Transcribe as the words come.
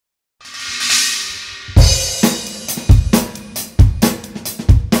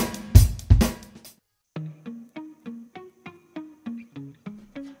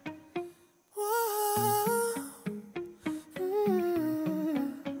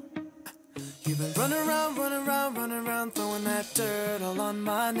You've been running around, running around, running around, throwing that dirt all on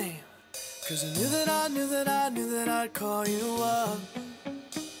my name. Cause I knew that I knew that I knew that I'd call you up.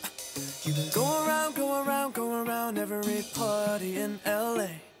 You've been going around, going around, going around every party in LA.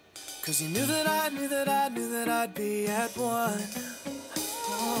 Cause you knew that I knew that I knew that I'd be at one.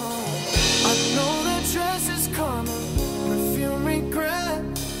 Oh, I know that dress is karma, perfume regret.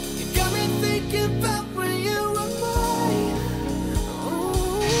 You got me thinking about when you were mine.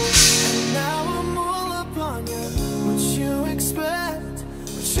 Oh, and now I'm all up on you. What you expect?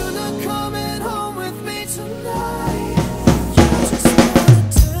 But you're not coming home with me tonight. You just want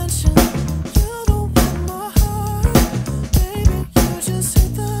attention. You don't want my heart, baby. You just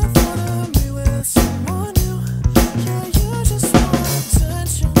hate the thought of me with someone new. Yeah, you just want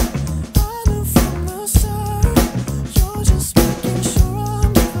attention. I knew from the start. You're just making sure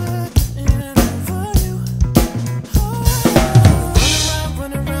I'm never getting over you. Oh,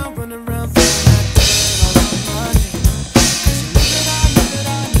 running around, running around, throwing that dirt all on my name. 'Cause you knew that I knew that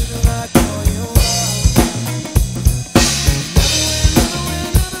I knew that I'd call you up.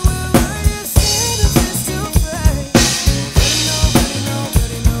 Never where you said if it's too late.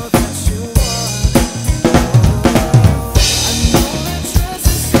 Already know that you want. I know that dress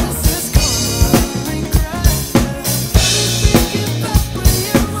is karma, regret. Thinking about when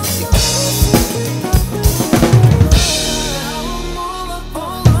you were gone. Now I'm all up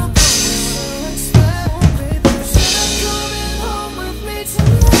on you. Expect, baby, you're not coming home with me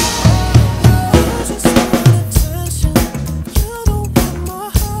tonight. You just want attention. You don't want my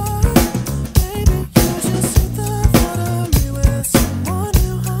heart, baby. You just hate the thought of me with someone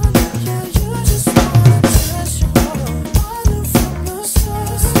new. Yeah, you just want attention. I knew from the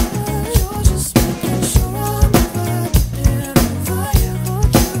start. You're just making sure I'm never getting over you.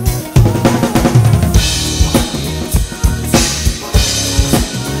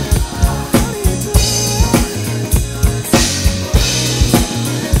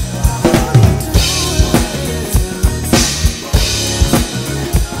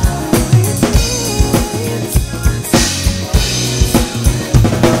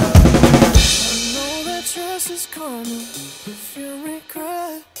 I know that dress is karma, perfume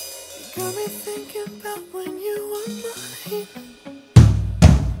regret. You got me thinking about when you were mine.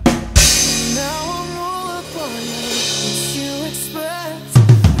 Now I'm all up on you. What you expect?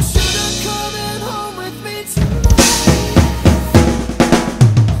 You're not coming home with me tonight.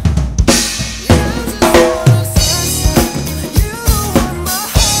 You just want attention. You don't want my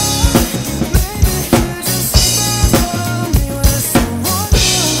heart. Maybe you just hate the thought of me with someone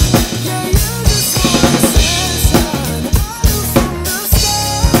new. Yeah, you just want attention. I knew from the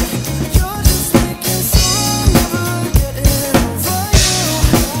start. You're just making sure I'm never getting over you.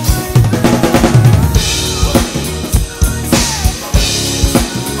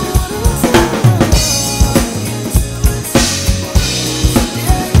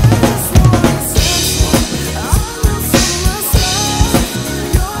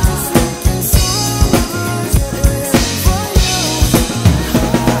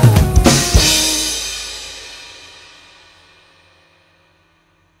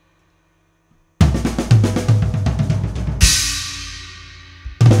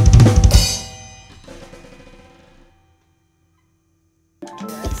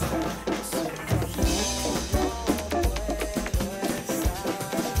 Yes.